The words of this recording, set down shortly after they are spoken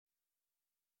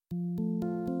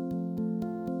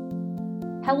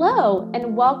Hello,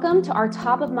 and welcome to our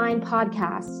Top of Mind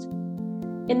podcast.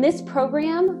 In this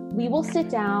program, we will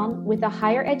sit down with a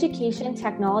higher education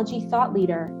technology thought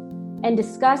leader and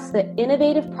discuss the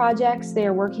innovative projects they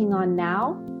are working on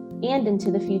now and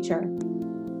into the future.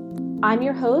 I'm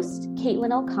your host, Caitlin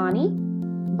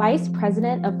Elkani, Vice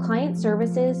President of Client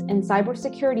Services and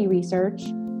Cybersecurity Research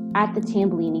at the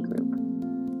Tambolini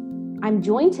Group. I'm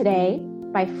joined today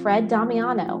by Fred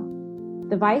Damiano,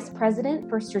 the Vice President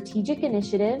for Strategic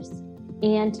Initiatives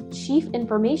and Chief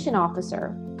Information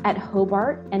Officer at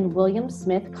Hobart and William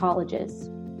Smith Colleges.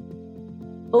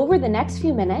 Over the next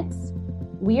few minutes,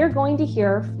 we are going to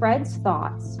hear Fred's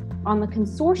thoughts on the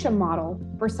consortium model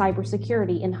for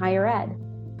cybersecurity in higher ed,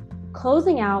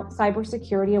 closing out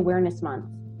Cybersecurity Awareness Month.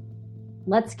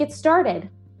 Let's get started.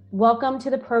 Welcome to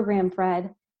the program,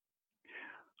 Fred.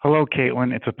 Hello,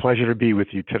 Caitlin. It's a pleasure to be with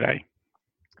you today.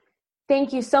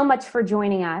 Thank you so much for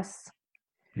joining us.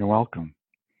 You're welcome.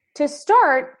 To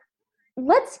start,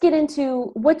 let's get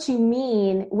into what you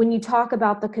mean when you talk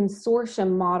about the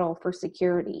consortium model for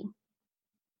security.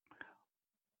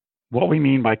 What we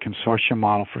mean by consortium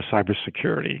model for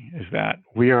cybersecurity is that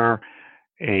we are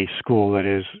a school that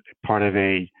is part of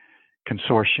a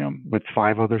consortium with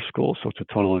 5 other schools, so it's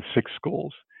a total of 6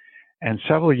 schools. And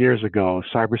several years ago,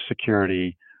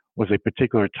 cybersecurity was a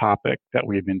particular topic that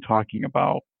we had been talking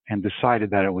about and decided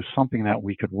that it was something that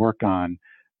we could work on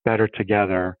better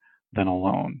together than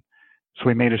alone. So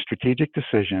we made a strategic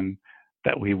decision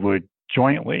that we would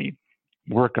jointly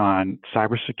work on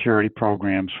cybersecurity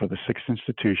programs for the 6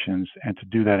 institutions and to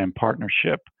do that in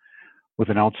partnership with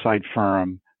an outside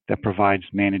firm that provides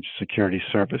managed security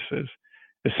services,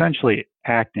 essentially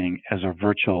acting as a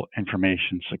virtual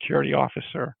information security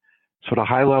officer. So at a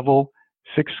high level,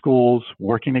 6 schools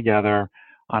working together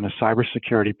on a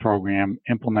cybersecurity program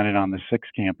implemented on the 6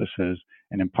 campuses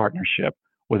and in partnership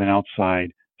with an outside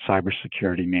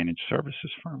cybersecurity managed services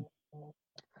firm.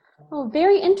 Oh,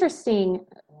 very interesting.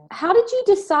 How did you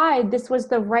decide this was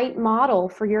the right model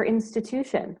for your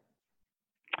institution?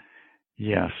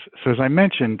 Yes. So as I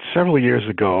mentioned, several years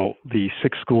ago, the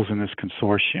 6 schools in this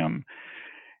consortium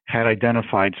had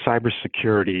identified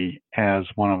cybersecurity as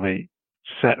one of a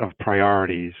set of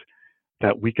priorities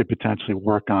that we could potentially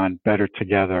work on better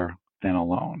together than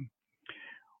alone.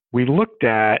 We looked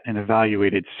at and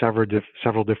evaluated several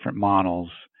different models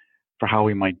for how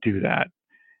we might do that.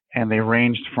 And they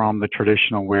ranged from the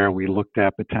traditional where we looked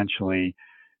at potentially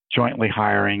jointly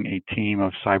hiring a team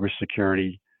of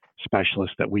cybersecurity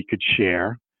specialists that we could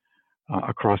share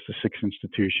across the 6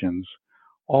 institutions,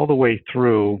 all the way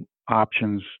through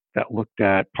options that looked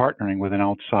at partnering with an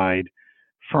outside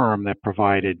firm that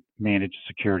provided managed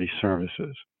security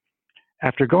services.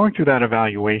 After going through that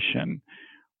evaluation,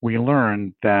 we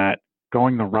learned that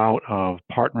going the route of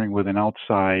partnering with an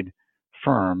outside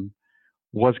firm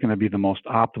was going to be the most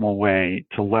optimal way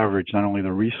to leverage not only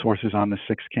the resources on the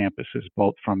 6 campuses,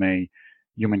 both from a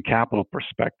human capital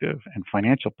perspective and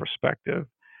financial perspective,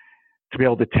 to be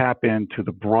able to tap into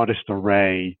the broadest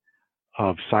array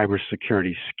of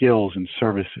cybersecurity skills and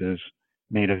services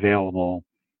made available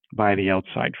by the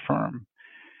outside firm.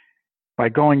 By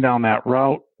going down that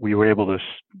route, we were able to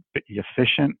be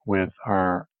efficient with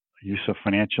our use of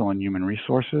financial and human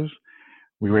resources.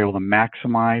 We were able to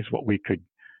maximize what we could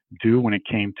do when it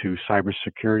came to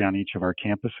cybersecurity on each of our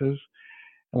campuses.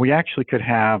 And we actually could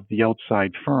have the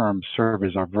outside firm serve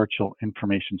as our virtual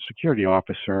information security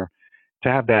officer to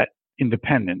have that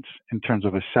independence in terms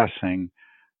of assessing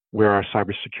where our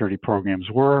cybersecurity programs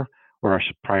were, where our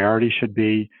priorities should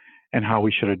be, and how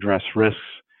we should address risks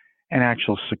and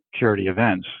actual security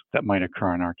events that might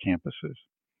occur on our campuses.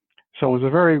 So it was a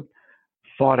very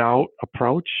thought out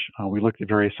approach. We looked at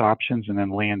various options and then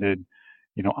landed,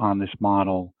 on this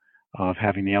model of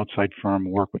having the outside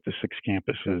firm work with the 6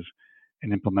 campuses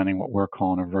and implementing what we're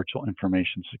calling a virtual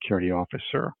information security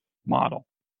officer model.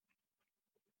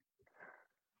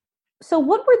 So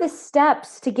what were the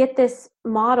steps to get this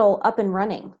model up and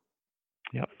running?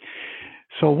 Yep.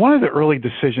 So one of the early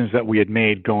decisions that we had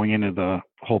made going into the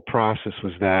whole process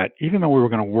was that even though we were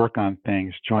going to work on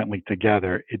things jointly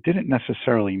together, it didn't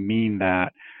necessarily mean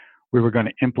that we were going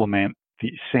to implement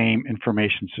the same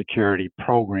information security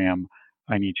program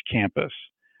on each campus.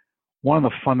 One of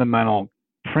the fundamental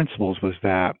principles was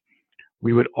that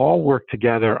we would all work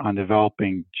together on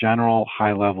developing general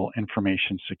high-level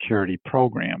information security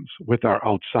programs with our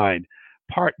outside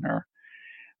partner.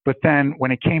 But then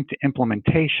when it came to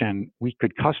implementation, we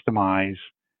could customize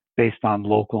based on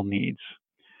local needs.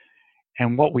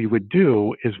 And what we would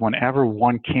do is whenever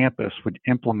one campus would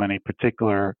implement a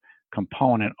particular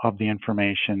component of the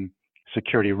information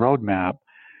security roadmap,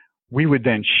 we would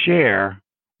then share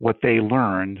what they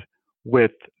learned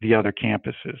with the other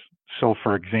campuses. So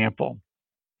for example,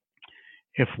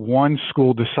 if one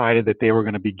school decided that they were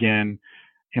going to begin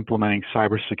implementing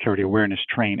cybersecurity awareness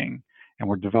training, and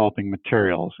we're developing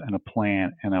materials and a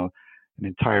plan and an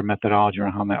entire methodology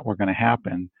around how that were going to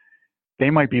happen, they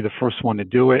might be the first one to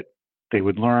do it. They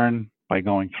would learn by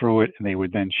going through it, and they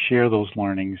would then share those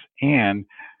learnings and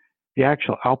the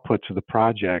actual outputs of the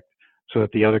project so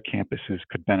that the other campuses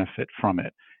could benefit from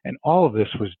it. And all of this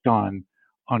was done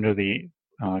under the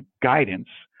guidance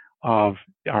of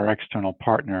our external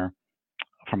partner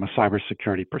from a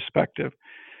cybersecurity perspective.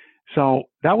 So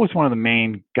that was one of the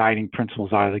main guiding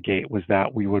principles out of the gate, was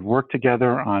that we would work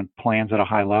together on plans at a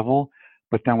high level,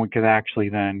 but then we could actually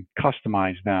then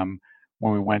customize them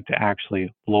when we went to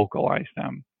actually localize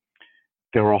them.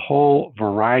 There were a whole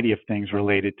variety of things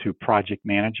related to project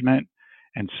management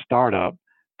and startup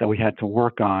that we had to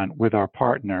work on with our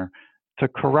partner to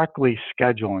correctly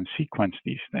schedule and sequence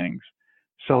these things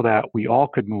so that we all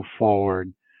could move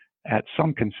forward at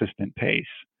some consistent pace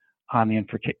on the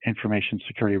information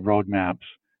security roadmaps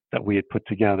that we had put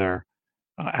together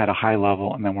at a high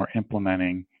level, and then we're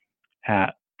implementing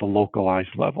at the localized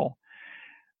level.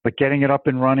 But getting it up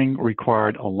and running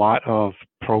required a lot of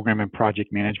program and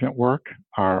project management work.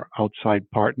 Our outside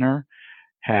partner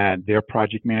had their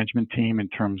project management team in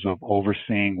terms of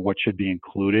overseeing what should be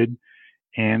included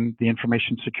in the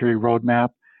information security roadmap.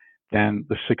 Then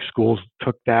the 6 schools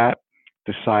took that,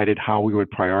 decided how we would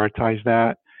prioritize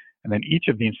that, and then each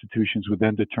of the institutions would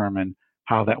then determine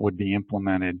how that would be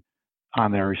implemented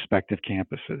on their respective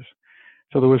campuses.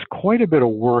 So there was quite a bit of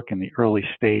work in the early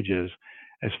stages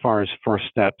as far as first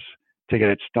steps to get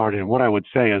it started. And what I would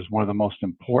say is one of the most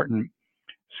important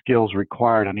skills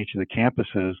required on each of the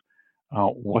campuses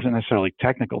wasn't necessarily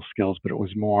technical skills, but it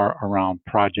was more around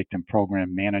project and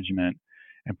program management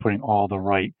and putting all the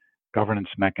right governance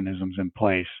mechanisms in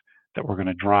place that were going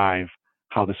to drive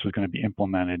how this was going to be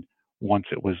implemented once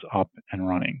it was up and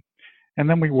running. And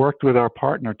then we worked with our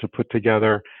partner to put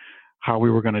together how we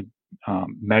were going to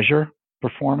measure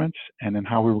performance, and then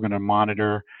how we were going to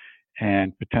monitor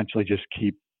and potentially just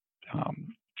keep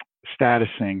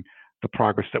statusing the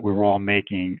progress that we were all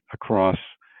making across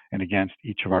and against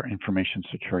each of our information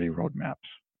security roadmaps.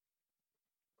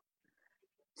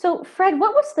 So, Fred,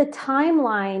 what was the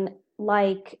timeline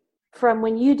like from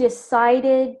when you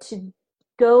decided to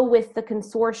go with the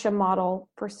consortium model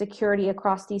for security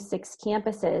across these 6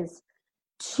 campuses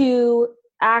to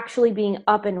actually being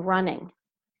up and running?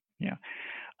 Yeah,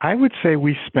 I would say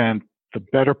we spent the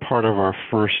better part of our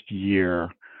first year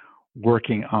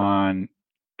working on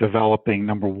developing,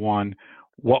 number one,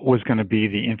 what was going to be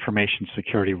the information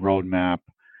security roadmap,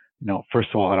 first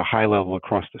of all, at a high level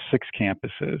across the 6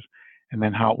 campuses, and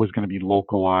then how it was going to be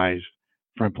localized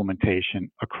for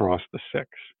implementation across the 6.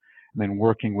 And then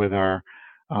working with our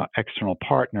external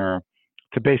partner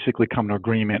to basically come to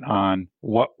agreement on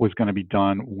what was going to be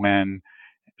done when,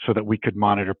 so that we could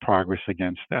monitor progress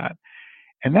against that.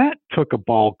 And that took a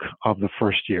bulk of the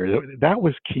first year. That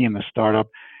was key in the startup.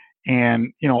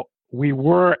 And, we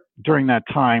were, during that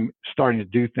time, starting to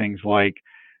do things like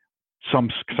some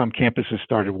campuses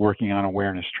started working on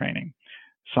awareness training.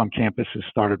 Some campuses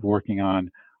started working on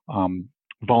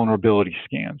vulnerability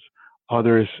scans.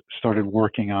 Others started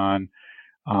working on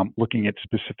looking at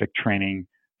specific training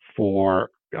for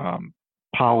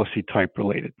policy type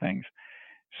related things.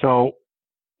 So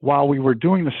while we were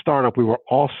doing the startup, we were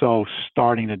also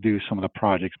starting to do some of the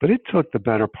projects, but it took the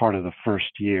better part of the first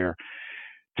year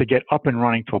to get up and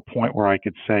running to a point where I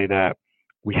could say that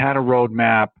we had a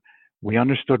roadmap, we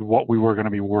understood what we were going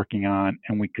to be working on,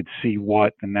 and we could see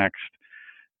what the next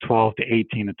 12 to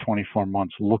 18 to 24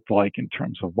 months looked like in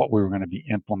terms of what we were going to be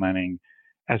implementing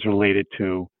as related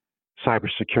to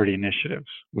cybersecurity initiatives,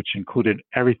 which included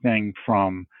everything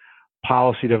from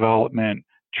policy development,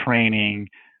 training,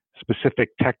 specific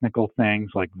technical things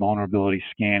like vulnerability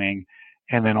scanning,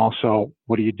 and then also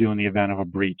what do you do in the event of a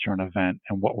breach or an event,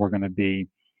 and what were going to be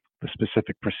the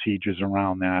specific procedures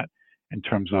around that in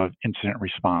terms of incident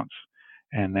response,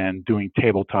 and then doing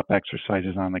tabletop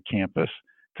exercises on the campus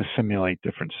to simulate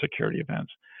different security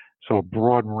events. So a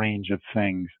broad range of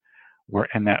things were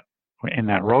in that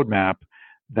roadmap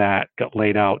that got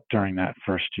laid out during that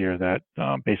first year that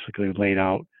basically laid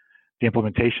out the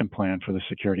implementation plan for the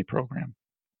security program.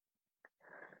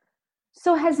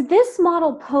 So has this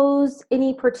model posed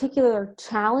any particular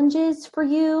challenges for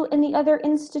you in the other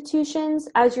institutions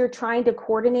as you're trying to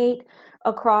coordinate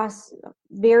across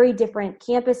very different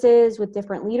campuses with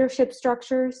different leadership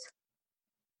structures?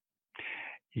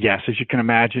 Yes, as you can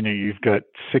imagine, you've got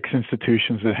 6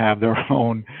 institutions that have their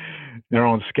own their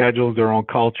own schedules, their own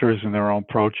cultures, and their own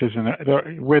approaches,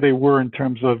 and where they were in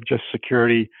terms of just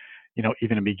security,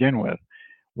 even to begin with.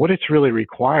 What it's really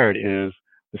required is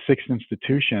the 6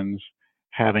 institutions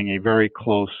having a very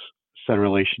close set of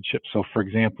relationships. So, for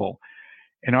example,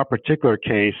 in our particular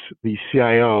case, the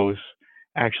CIOs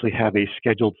actually have a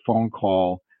scheduled phone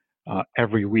call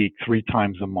every week, 3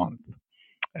 times a month.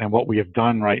 And what we have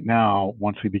done right now,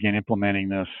 once we begin implementing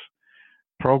this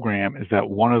program, is that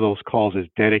one of those calls is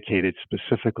dedicated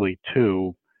specifically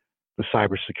to the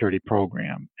cybersecurity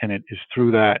program. And it is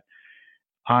through that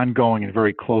ongoing and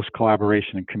very close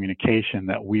collaboration and communication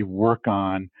that we work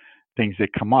on things that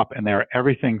come up. And they're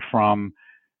everything from,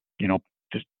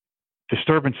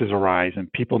 disturbances arise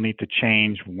and people need to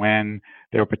change when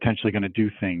they're potentially going to do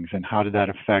things, and how did that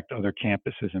affect other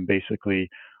campuses, and basically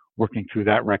working through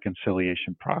that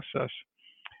reconciliation process.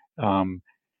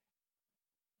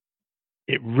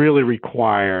 It really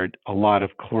required a lot of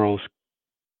close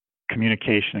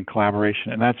communication and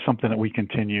collaboration, and that's something that we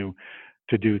continue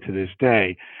to do to this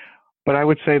day. But I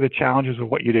would say the challenges are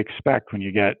what you'd expect when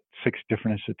you get 6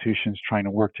 different institutions trying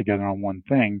to work together on one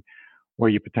thing, where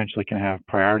you potentially can have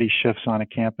priority shifts on a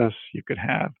campus. You could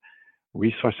have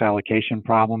resource allocation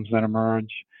problems that emerge.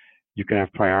 You could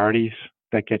have priorities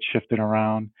that get shifted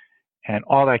around, and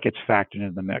all that gets factored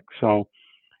into the mix. So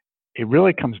it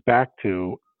really comes back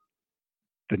to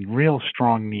the real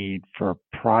strong need for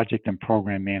project and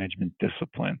program management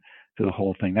discipline to the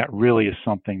whole thing. That really is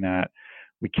something that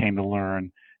we came to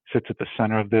learn sits at the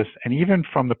center of this, and even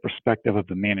from the perspective of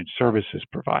the managed services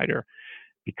provider,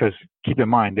 because keep in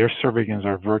mind, they're serving as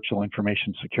our virtual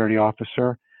information security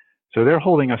officer. So they're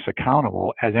holding us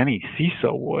accountable as any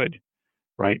CISO would,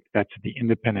 right? That's the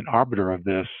independent arbiter of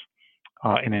this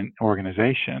in an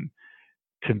organization,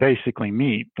 to basically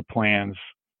meet the plans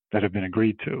that have been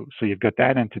agreed to. So you've got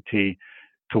that entity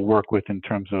to work with in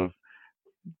terms of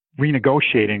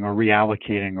renegotiating or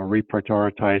reallocating or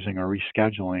reprioritizing or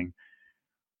rescheduling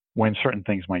when certain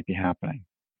things might be happening.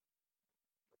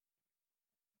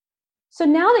 So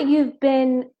now that you've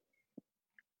been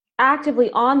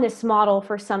actively on this model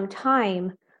for some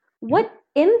time, what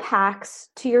impacts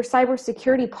to your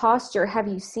cybersecurity posture have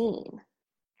you seen?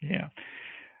 Yeah.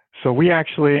 So we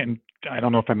actually, and I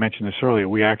don't know if I mentioned this earlier,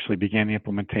 we actually began the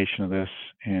implementation of this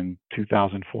in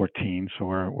 2014. So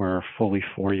we're fully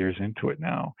 4 years into it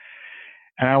now.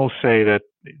 And I will say that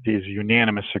there's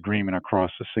unanimous agreement across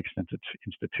the 6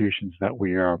 institutions that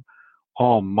we are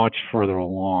all much further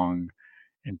along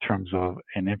in terms of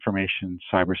an information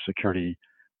cybersecurity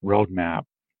roadmap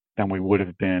than we would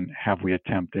have been have we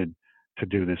attempted to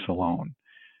do this alone.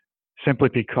 Simply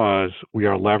because we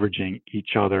are leveraging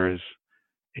each other's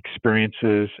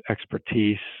experiences,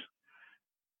 expertise,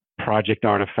 project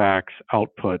artifacts,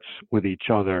 outputs with each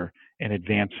other in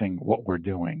advancing what we're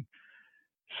doing.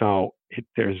 So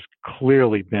there's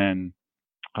clearly been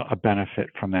a benefit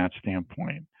from that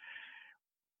standpoint.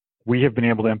 We have been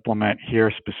able to implement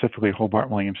here, specifically Hobart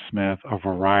Williams Smith, a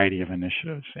variety of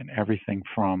initiatives, and everything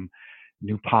from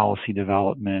new policy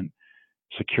development,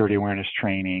 security awareness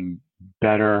training,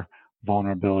 better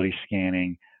vulnerability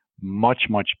scanning, much,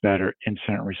 much better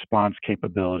incident response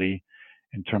capability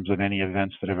in terms of any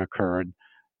events that have occurred,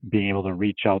 being able to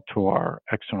reach out to our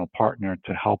external partner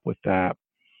to help with that.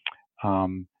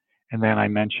 And then I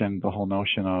mentioned the whole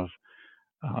notion of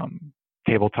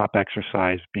tabletop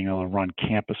exercise, being able to run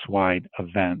campus-wide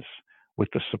events with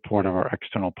the support of our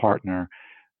external partner,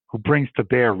 who brings to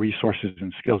bear resources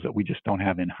and skills that we just don't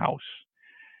have in-house.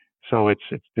 So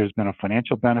there's been a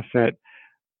financial benefit,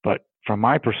 but from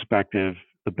my perspective,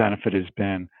 the benefit has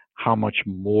been how much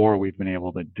more we've been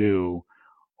able to do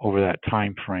over that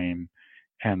time frame,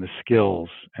 and the skills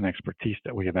and expertise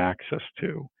that we have access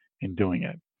to in doing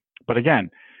it. But again,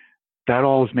 that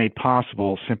all is made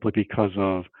possible simply because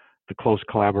of the close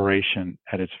collaboration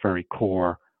at its very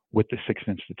core with the 6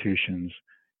 institutions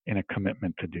in a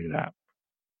commitment to do that.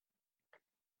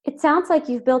 It sounds like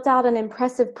you've built out an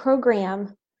impressive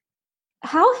program.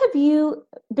 How have you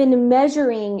been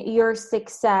measuring your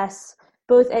success,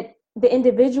 both at the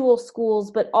individual schools,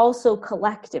 but also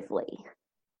collectively?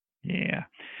 Yeah.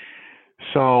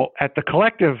 So at the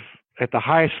collective, at the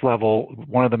highest level,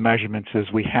 one of the measurements is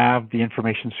we have the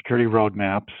information security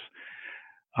roadmaps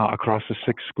across the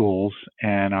 6 schools,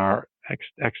 and our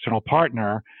external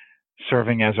partner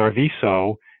serving as our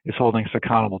VSO is holding us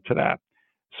accountable to that.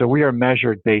 So we are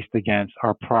measured based against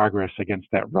our progress against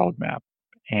that roadmap,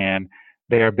 and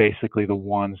they are basically the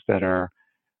ones that are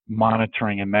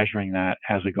monitoring and measuring that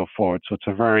as we go forward. So it's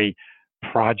a very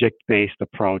project-based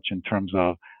approach in terms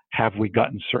of, have we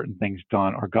gotten certain things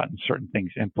done or gotten certain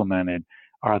things implemented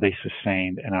are they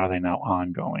sustained, and are they now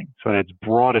ongoing? So at its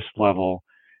broadest level,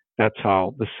 that's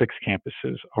how the 6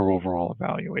 campuses are overall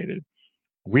evaluated.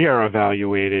 We are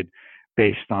evaluated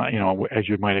based on, as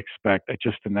you might expect, at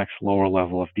just the next lower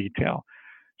level of detail.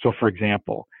 So for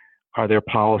example, are there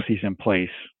policies in place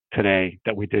today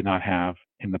that we did not have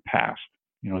in the past?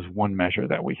 Is one measure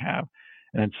that we have.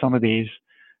 And then some of these,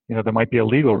 there might be a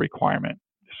legal requirement.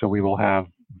 So we will have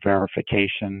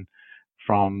verification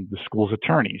from the school's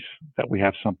attorneys that we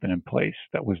have something in place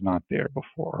that was not there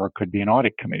before, or it could be an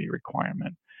audit committee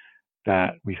requirement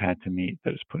that we've had to meet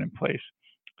that is put in place.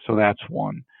 So that's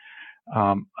one.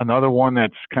 Another one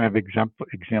that's kind of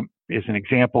is an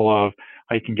example of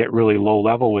how you can get really low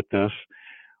level with this.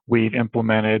 We've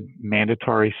implemented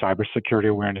mandatory cybersecurity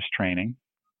awareness training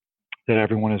that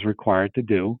everyone is required to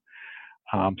do.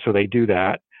 So they do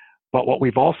that. But what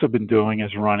we've also been doing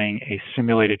is running a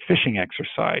simulated phishing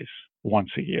exercise once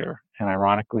a year. And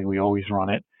ironically, we always run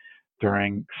it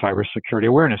during Cybersecurity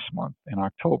Awareness Month in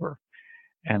October.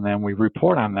 And then we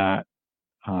report on that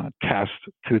test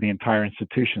to the entire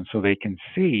institution so they can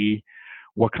see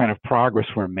what kind of progress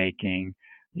we're making,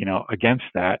 against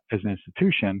that as an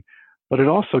institution. But it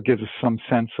also gives us some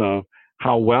sense of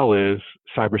how well is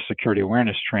cybersecurity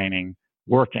awareness training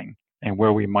working and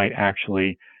where we might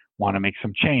actually want to make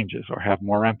some changes or have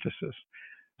more emphasis.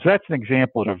 So that's an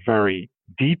example at a very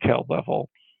detailed level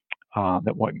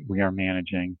that what we are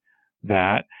managing.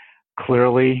 That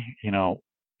clearly,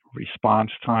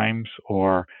 response times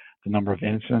or the number of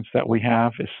incidents that we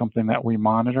have is something that we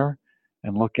monitor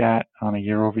and look at on a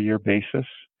year-over-year basis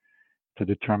to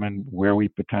determine where we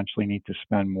potentially need to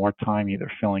spend more time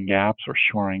either filling gaps or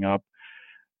shoring up.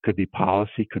 Could be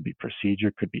policy, could be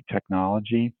procedure, could be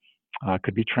technology,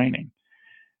 could be training.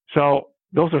 So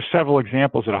those are several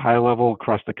examples at a high level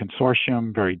across the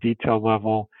consortium, very detailed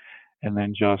level, and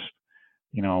then just,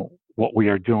 what we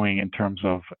are doing in terms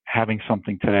of having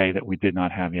something today that we did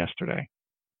not have yesterday.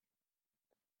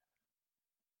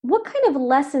 What kind of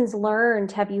lessons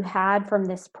learned have you had from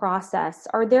this process?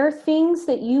 Are there things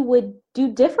that you would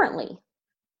do differently?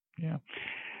 Yeah.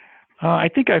 I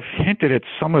think I've hinted at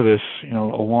some of this,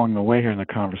 along the way here in the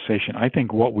conversation. I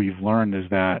think what we've learned is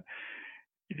that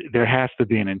there has to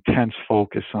be an intense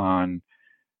focus on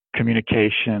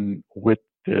communication with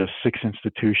the 6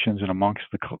 institutions and amongst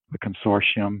the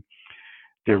consortium.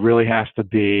 There really has to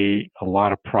be a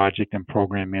lot of project and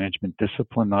program management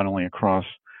discipline, not only across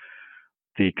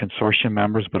the consortium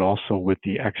members, but also with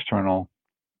the external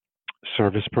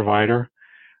service provider.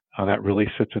 That really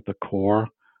sits at the core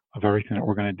of everything that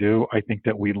we're going to do. I think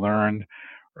that we learned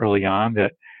early on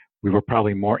that we were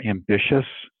probably more ambitious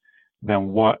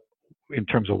than in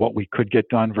terms of what we could get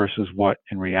done versus what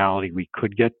in reality we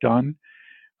could get done.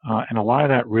 And a lot of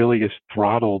that really is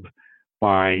throttled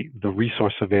by the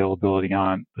resource availability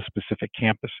on the specific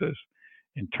campuses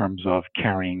in terms of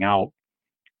carrying out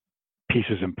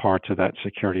pieces and parts of that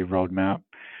security roadmap.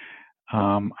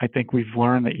 I think we've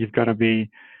learned that you've got to be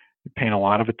paying a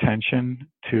lot of attention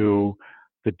to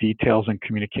the details and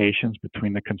communications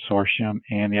between the consortium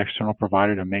and the external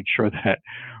provider to make sure that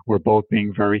we're both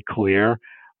being very clear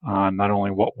on not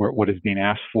only what is being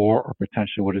asked for or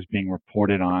potentially what is being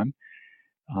reported on.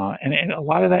 And a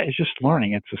lot of that is just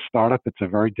learning. It's a startup. It's a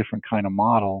very different kind of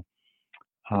model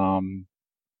in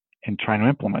trying to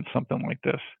implement something like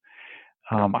this.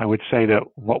 I would say that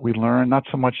what we learned, not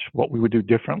so much what we would do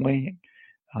differently.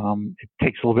 It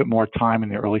takes a little bit more time in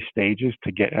the early stages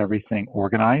to get everything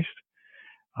organized.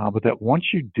 But that once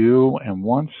you do and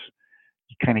once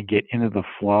you kind of get into the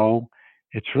flow,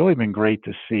 it's really been great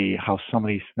to see how some of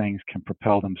these things can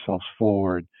propel themselves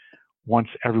forward once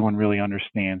everyone really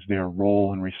understands their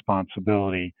role and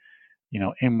responsibility,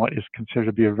 in what is considered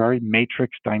to be a very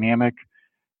matrix dynamic,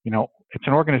 it's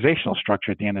an organizational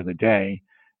structure at the end of the day,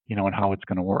 and how it's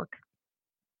going to work.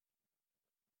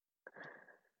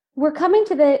 We're coming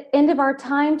to the end of our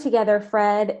time together,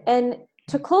 Fred, and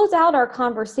to close out our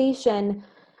conversation,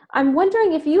 I'm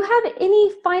wondering if you have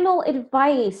any final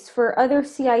advice for other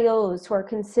CIOs who are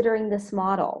considering this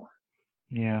model.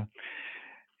 Yeah.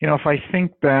 If I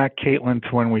think back, Caitlin,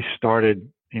 to when we started,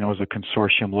 as a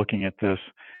consortium looking at this,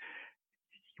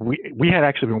 we had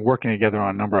actually been working together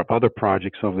on a number of other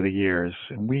projects over the years,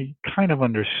 and we kind of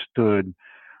understood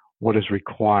what is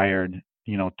required,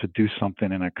 to do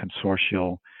something in a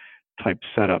consortial type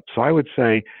setup. So I would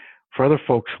say for other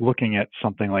folks looking at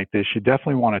something like this, you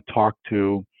definitely want to talk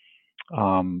to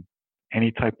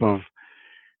any type of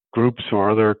groups or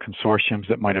other consortiums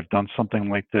that might have done something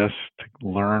like this to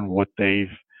learn what they've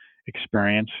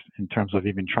experienced in terms of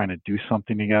even trying to do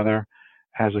something together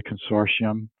as a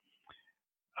consortium.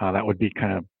 That would be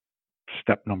kind of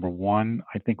step number one.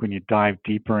 I think when you dive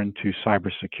deeper into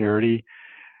cybersecurity,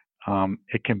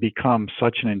 it can become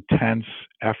such an intense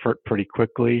effort pretty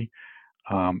quickly.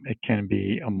 It can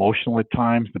be emotional at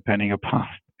times, depending upon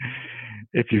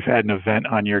if you've had an event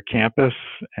on your campus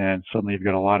and suddenly you've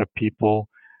got a lot of people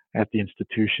at the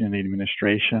institution and the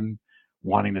administration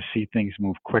wanting to see things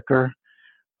move quicker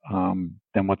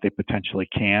than what they potentially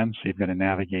can. So you've got to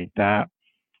navigate that.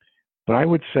 But I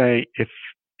would say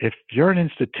if you're an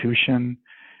institution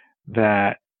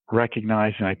that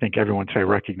recognizes, and I think everyone today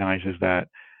recognizes that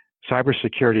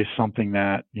cybersecurity is something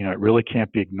that, it really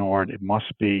can't be ignored. It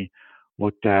must be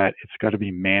looked at. It's got to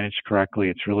be managed correctly.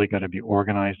 It's really got to be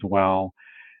organized well.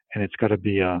 And it's got to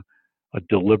be a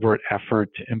deliberate effort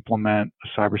to implement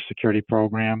a cybersecurity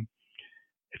program.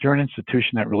 If you're an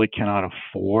institution that really cannot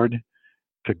afford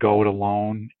to go it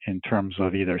alone in terms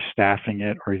of either staffing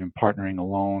it or even partnering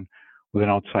alone with an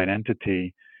outside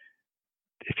entity,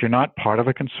 if you're not part of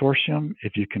a consortium,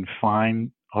 if you can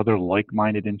find other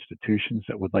like-minded institutions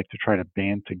that would like to try to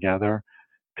band together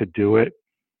to do it,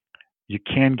 you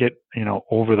can get,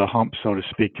 over the hump, so to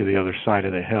speak, to the other side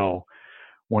of the hill.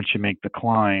 Once you make the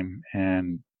climb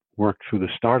and work through the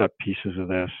startup pieces of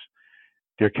this,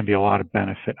 there can be a lot of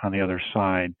benefit on the other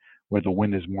side where the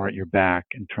wind is more at your back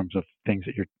in terms of things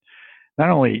that you're not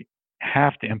only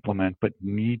have to implement, but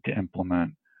need to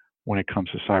implement when it comes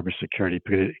to cybersecurity,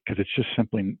 because it's just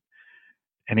simply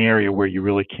an area where you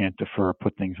really can't defer,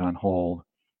 put things on hold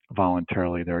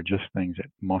voluntarily. There are just things that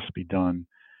must be done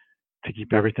to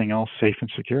keep everything else safe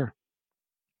and secure.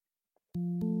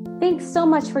 Thanks so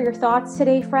much for your thoughts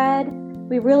today, Fred.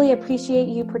 We really appreciate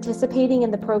you participating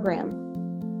in the program.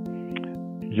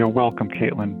 You're welcome,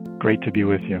 Caitlin. Great to be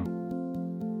with you.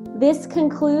 This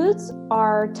concludes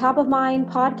our Top of Mind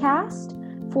podcast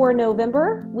for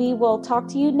November. We will talk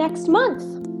to you next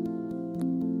month.